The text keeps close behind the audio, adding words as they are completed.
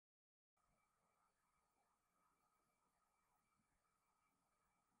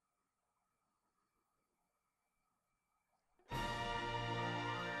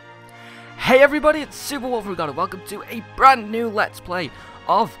Hey everybody, it's SuperWalkthroughGod and welcome to a brand new Let's Play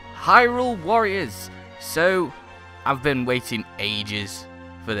of Hyrule Warriors. So, I've been waiting ages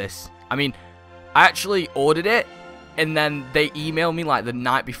for this. I mean, I actually ordered it and then they emailed me like the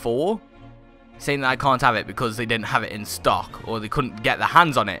night before saying that I can't have it because they didn't have it in stock or they couldn't get their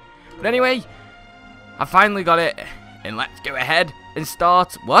hands on it. But anyway, I finally got it and let's go ahead and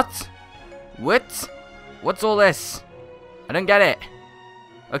start. What? What's all this? I don't get it.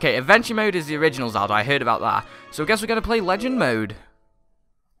 Okay, Adventure Mode is the original Zelda. I heard about that. So I guess we're going to play Legend Mode.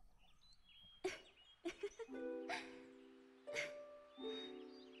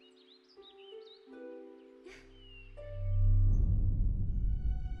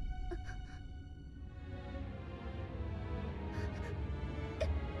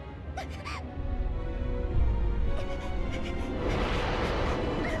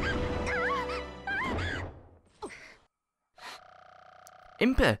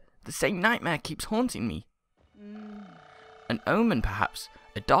 Impa, the same nightmare keeps haunting me. An omen, perhaps.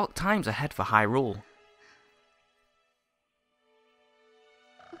 A dark time's ahead for Hyrule.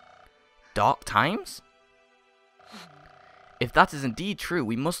 Dark times? If that is indeed true,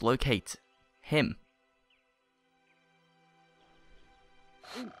 we must locate him.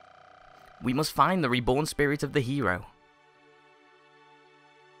 We must find the reborn spirit of the hero.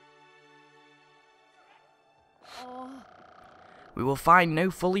 We will find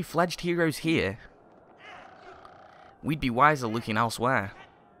no fully fledged heroes here. We'd be wiser looking elsewhere.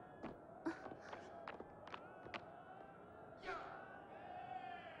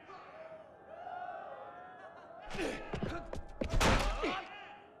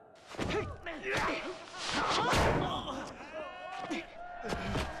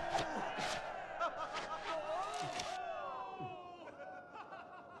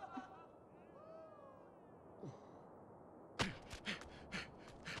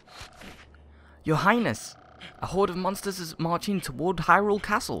 Your Highness, a horde of monsters is marching toward Hyrule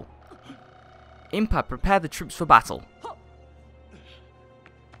Castle. Impa, prepare the troops for battle.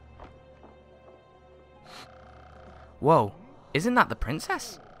 Whoa, isn't that the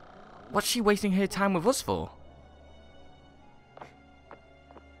princess? What's she wasting her time with us for?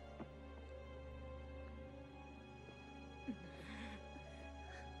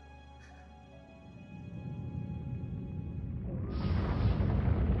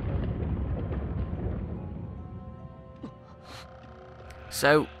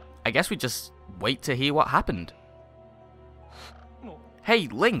 So, I guess we just wait to hear what happened. Hey,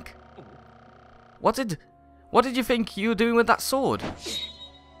 Link! What did you think you were doing with that sword?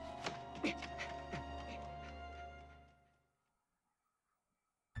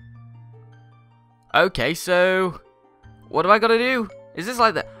 Okay, so what do I gotta do? Is this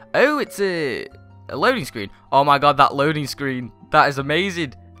like the... Oh, it's a loading screen. Oh my god, that loading screen. That is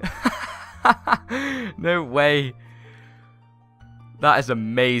amazing. No way. That is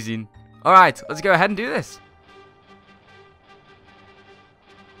amazing. Alright, let's go ahead and do this.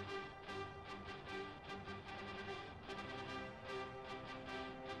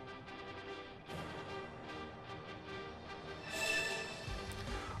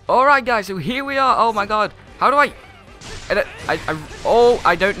 Alright guys, so here we are. Oh my god. How do I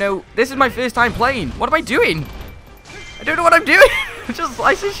don't know. This is my first time playing. What am I doing? I don't know what I'm doing. I'm just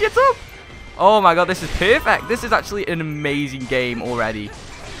slicing shit up. Oh my god, this is perfect. This is actually an amazing game already.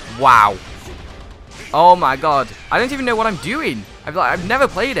 Wow. Oh my god. I don't even know what I'm doing. I've never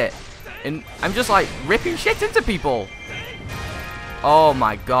played it. And I'm just like ripping shit into people. Oh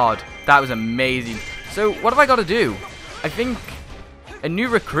my god. That was amazing. So what have I got to do? I think a new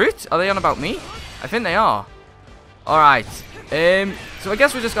recruit? Are they on about me? I think they are. Alright. So I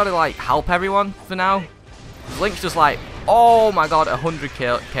guess we just got to like help everyone for now. Link's just like, oh my god, 100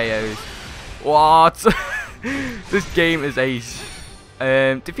 KOs. What? This game is ace.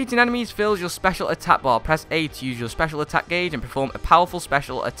 Defeating enemies fills your special attack bar. Press A to use your special attack gauge and perform a powerful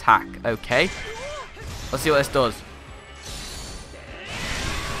special attack. Okay. Let's see what this does.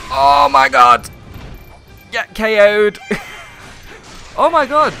 Oh my god. Get KO'd. Oh my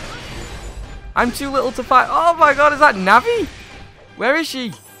god. I'm too little to fight. Oh my god, is that Navi? Where is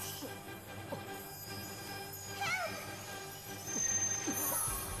she?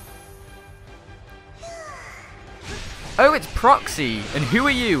 Oh, it's Proxy. And who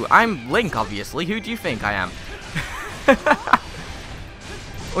are you? I'm Link, obviously. Who do you think I am?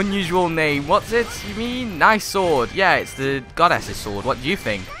 Unusual name. What's it? You mean? Nice sword. Yeah, it's the goddess's sword. What do you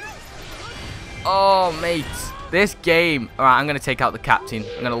think? Oh, mate. This game. Alright, I'm going to take out the captain.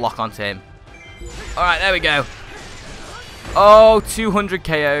 I'm going to lock onto him. Alright, there we go. Oh, 200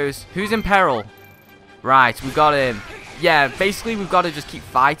 KOs. Who's in peril? Right, we got him. Yeah, basically we've got to just keep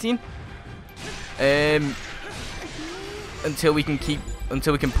fighting. until we can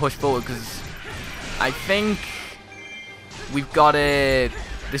push forward, because I think we've got the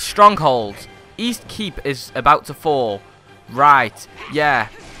stronghold. East Keep is about to fall. Right, yeah.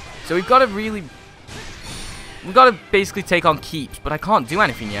 So we've got to basically take on keeps, but I can't do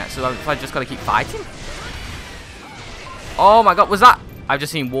anything yet, so I just got to keep fighting. Oh my god, was that? I've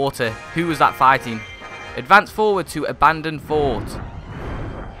just seen water. Who was that fighting? Advance forward to abandoned fort.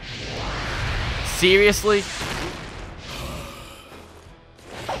 Seriously?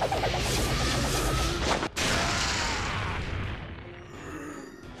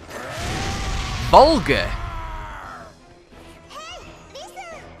 Vulgar.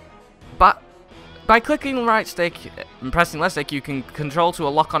 But by clicking right stick and pressing left stick, you can control to a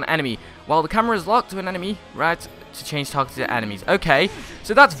lock on enemy. While the camera is locked to an enemy, right to change target to enemies. Okay,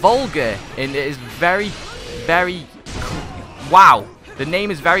 so that's Vulgar, and it is very, very... Wow, the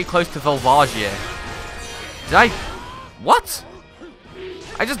name is very close to Volvagia. Did I... What?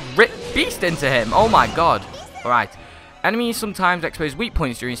 I just ripped Beast into him. Oh my god. Alright. Enemies sometimes expose weak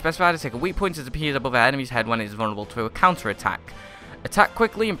points during specified attack. A weak point is appeared above an enemy's head when it is vulnerable to a counter attack. Attack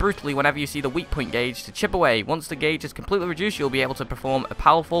quickly and brutally whenever you see the weak point gauge to chip away. Once the gauge is completely reduced, you'll be able to perform a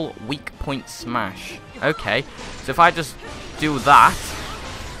powerful weak point smash. Okay, so if I just do that...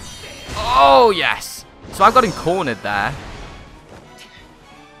 Oh, yes! So I've got him cornered there.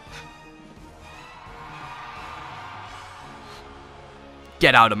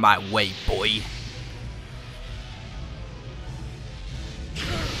 Get out of my way, boy.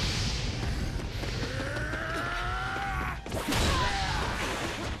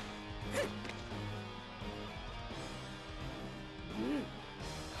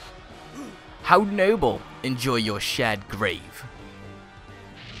 How noble. Enjoy your shared grave.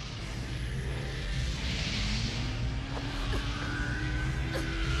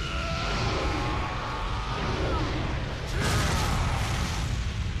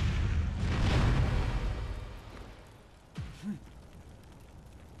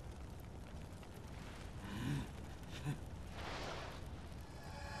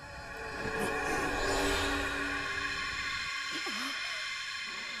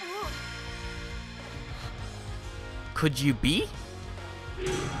 Could you be?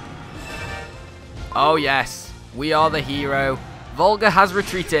 Oh yes, we are the hero. Volga has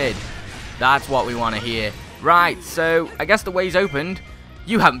retreated. That's what we want to hear. Right, so I guess the way's opened.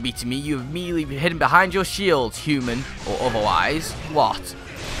 You haven't beaten me, you have merely hidden behind your shields, human or otherwise. What?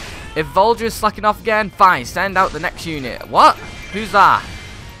 If Volga is slacking off again, fine, send out the next unit. What? Who's that?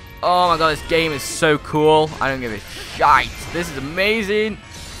 Oh my god, this game is so cool. I don't give a shite. This is amazing.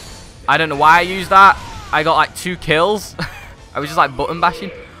 I don't know why I used that. I got like 2 kills. I was just like button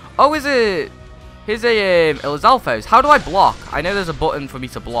bashing. Oh, is it? Here's a Elizalfos. How do I block? I know there's a button for me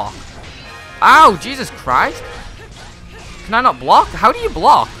to block. Ow, Jesus Christ. Can I not block? How do you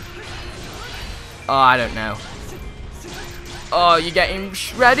block? Oh, I don't know. Oh, you're getting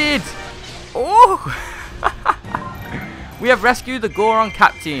shredded. Oh. We have rescued the Goron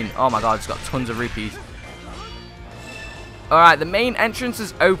captain. Oh my god, it's got tons of rupees. Alright, the main entrance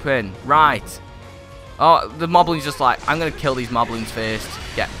is open. Right. Oh, the moblins just like, I'm going to kill these moblins first.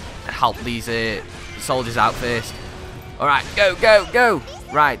 Help these soldiers out first. Alright, go, go, go.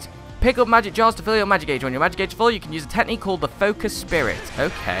 Right. Pick up magic jars to fill your magic gauge. When your magic gauge is full, you can use a technique called the Focus Spirit.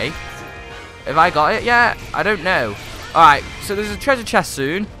 Okay. Have I got it? Yeah, I don't know. Alright, so there's a treasure chest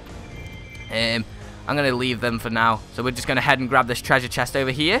soon. I'm going to leave them for now. So we're just going to head and grab this treasure chest over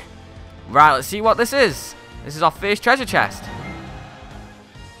here. Right, let's see what this is. This is our first treasure chest.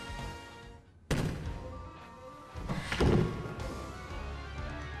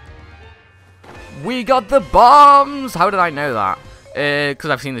 We got the bombs! How did I know that? Because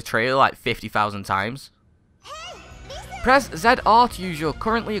I've seen the trailer like 50,000 times. Press ZR to use your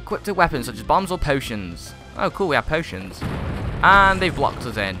currently equipped weapons such as bombs or potions. Oh cool, we have potions. And they've blocked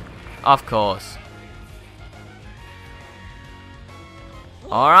us in. Of course.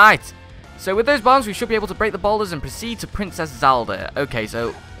 Alright. So with those bombs we should be able to break the boulders and proceed to Princess Zelda. Okay,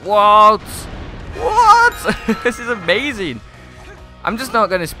 so... What? What? This is amazing. I'm just not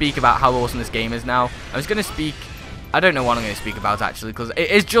going to speak about how awesome this game is now. I'm just going to speak... I don't know what I'm going to speak about, actually, because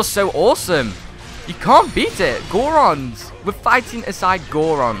it is just so awesome. You can't beat it. Gorons. We're fighting aside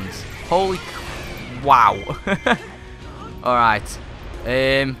Gorons. Holy... Wow. Alright.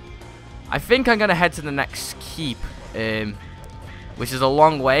 I think I'm going to head to the next keep, which is a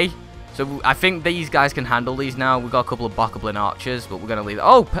long way. So I think these guys can handle these now. We've got a couple of Bokoblin archers, but we're going to leave...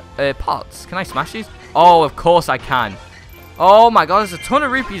 Oh, pots. Can I smash these? Oh, of course I can. Oh my god, there's a ton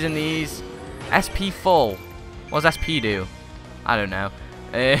of rupees in these. SP full. What does SP do? I don't know.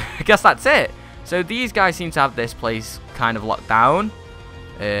 I guess that's it. So these guys seem to have this place kind of locked down.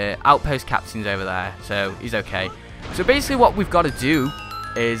 Outpost captain's over there, so he's okay. So basically what we've got to do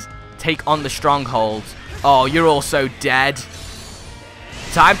is take on the strongholds. Oh, you're all so dead.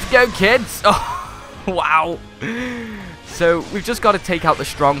 Time to go, kids. Oh, wow. So we've just got to take out the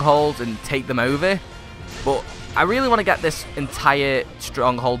strongholds and take them over. But I really want to get this entire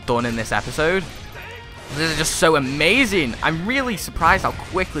stronghold done in this episode. This is just so amazing. I'm really surprised how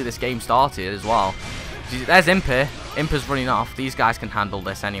quickly this game started as well. There's Impa. Impa's running off. These guys can handle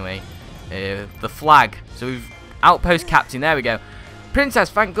this anyway. The flag. So we've outpost captain. There we go. Princess,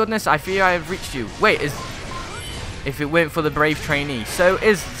 thank goodness. I fear I have reached you. Wait, if it weren't for the brave trainee. So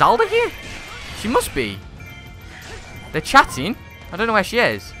is Zelda here? She must be. They're chatting. I don't know where she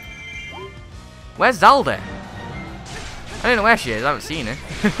is. Where's Zelda? I don't know where she is. I haven't seen her.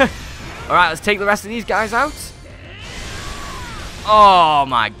 Alright, let's take the rest of these guys out. Oh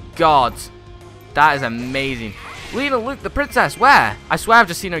my god. That is amazing. Lena, Luke, the princess, where? I swear I've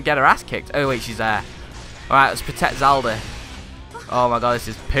just seen her get her ass kicked. Oh wait, she's there. Alright, let's protect Zelda. Oh my god, this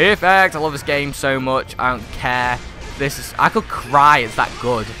is perfect. I love this game so much. I don't care. I could cry. It's that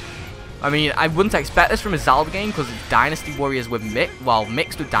good. I mean, I wouldn't expect this from a Zelda game because it's Dynasty Warriors with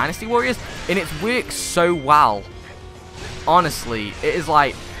mixed with Dynasty Warriors, and it works so well. Honestly, it is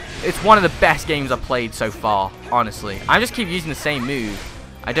like, it's one of the best games I've played so far. Honestly, I just keep using the same move.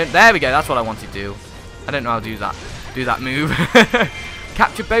 There we go. That's what I wanted to do. I don't know how to do that. Do that move.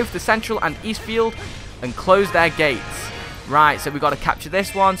 Capture both the central and east field and close their gates. Right, so we've got to capture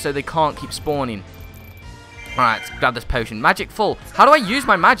this one so they can't keep spawning. Alright, let's grab this potion. Magic full. How do I use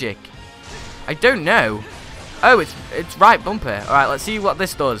my magic? I don't know. Oh, it's right bumper. Alright, let's see what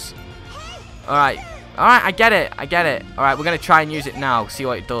this does. Alright. Alright, I get it. I get it. Alright, we're going to try and use it now. See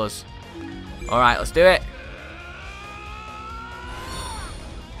what it does. Alright, let's do it.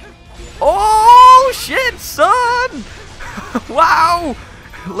 Oh, shit, son. Wow.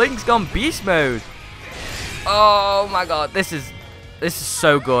 Link's gone beast mode. Oh, my God. This is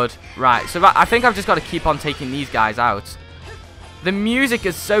so good. Right, so I think I've just got to keep on taking these guys out. The music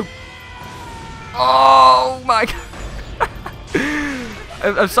is so... Oh, my God.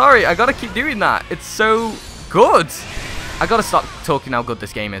 I'm sorry. I got to keep doing that. It's so good. I got to stop talking how good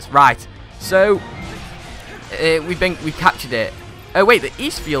this game is. Right, so we captured it. Oh, wait, the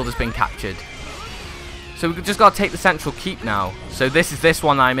east field has been captured. So we've just got to take the central keep now. So this is this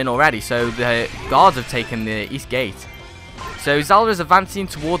one I'm in already. So the guards have taken the east gate. So Zelda is advancing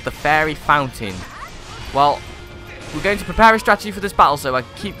toward the fairy fountain. Well, we're going to prepare a strategy for this battle so I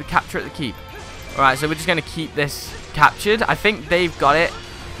can keep the capture at the keep. Alright, so we're just going to keep this captured. I think they've got it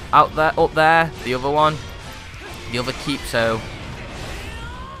out there, up there. The other one. The other keep, so...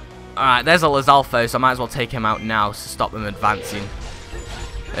 Alright, there's a Lizalfo, so I might as well take him out now to stop them advancing.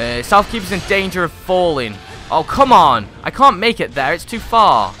 South Keep is in danger of falling. Oh, come on. I can't make it there. It's too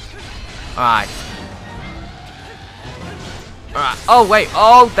far. Alright. Alright. Oh, wait.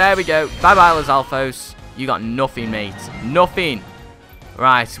 Oh, there we go. Bye-bye, Lizalfos. You got nothing, mate. Nothing.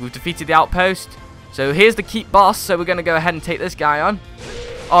 Right, we've defeated the outpost. So here's the keep boss. So we're going to go ahead and take this guy on.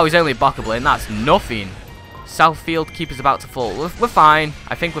 Oh, he's only a Bokoblin. That's nothing. Southfield keep is about to fall. We're fine.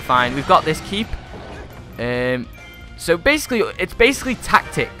 I think we're fine. We've got this keep. So basically, it's basically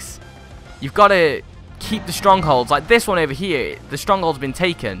tactics. You've got to keep the strongholds. Like this one over here, the stronghold's been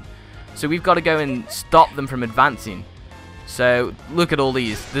taken. So we've got to go and stop them from advancing. So look at all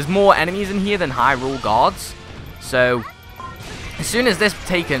these. There's more enemies in here than Hyrule gods. So as soon as this is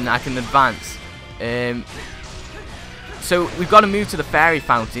taken, I can advance. So we've got to move to the fairy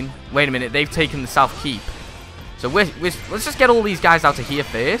fountain. Wait a minute, they've taken the south keep. So let's just get all these guys out of here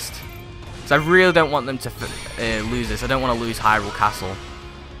first. Because I really don't want them to lose this. I don't want to lose Hyrule Castle.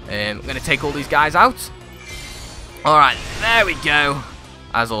 I'm going to take all these guys out. Alright, there we go.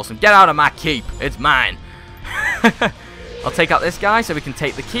 That's awesome. Get out of my keep. It's mine. I'll take out this guy so we can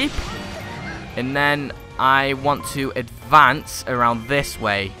take the keep. And then I want to advance around this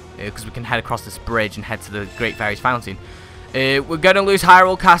way. Because we can head across this bridge and head to the Great Fairy's Fountain. We're going to lose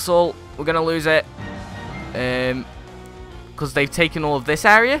Hyrule Castle. We're going to lose it. Because they've taken all of this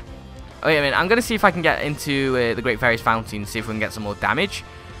area. Oh, wait a minute. I'm going to see if I can get into the Great Fairy's Fountain. See if we can get some more damage.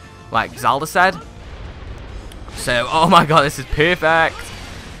 Like Zelda said. So, oh my god, this is perfect.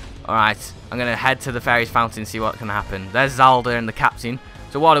 Alright. I'm going to head to the Fairy's Fountain and see what can happen. There's Zelda and the captain.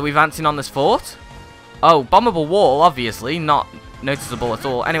 So what, are we advancing on this fort? Oh, bombable wall, obviously. Not noticeable at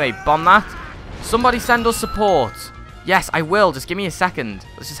all. Anyway, bomb that. Somebody send us support. Yes, I will. Just give me a second.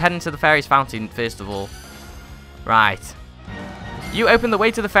 Let's just head into the Fairy's Fountain first of all. Right. You open the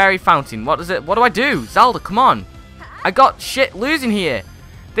way to the Fairy Fountain. What do I do? Zelda, come on. I got shit losing here.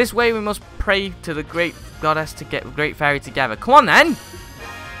 This way we must pray to the great goddess to get great fairy together. Come on then.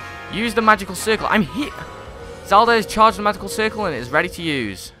 Use the magical circle. I'm here. Zelda has charged the magical circle and it is ready to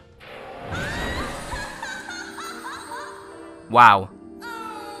use. Wow.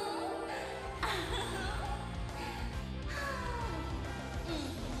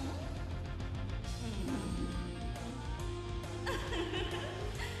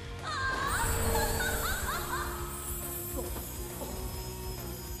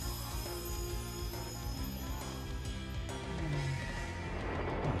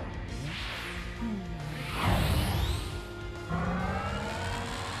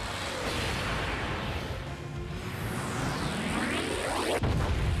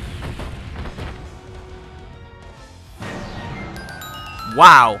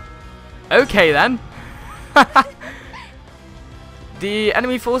 Wow. Okay then. The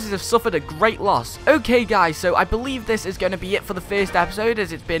enemy forces have suffered a great loss. Okay guys, so I believe this is going to be it for the first episode,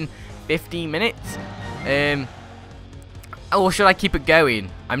 as it's been 15 minutes. Or should I keep it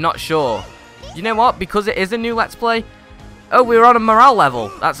going? I'm not sure. You know what? Because it is a new Let's Play. Oh, we're on a morale level.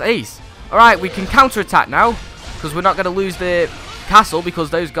 That's ace. Alright, we can counterattack now, because we're not going to lose the castle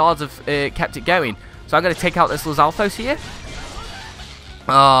because those guards have kept it going. So I'm going to take out this Lizalfos here.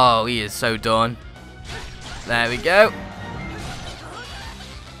 Oh, he is so done. There we go.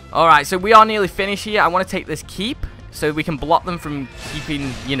 Alright, so we are nearly finished here. I want to take this keep so we can block them from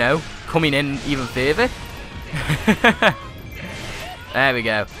keeping, you know, coming in even further. There we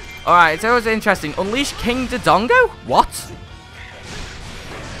go. Alright, so it was interesting. Unleash King Dodongo? What?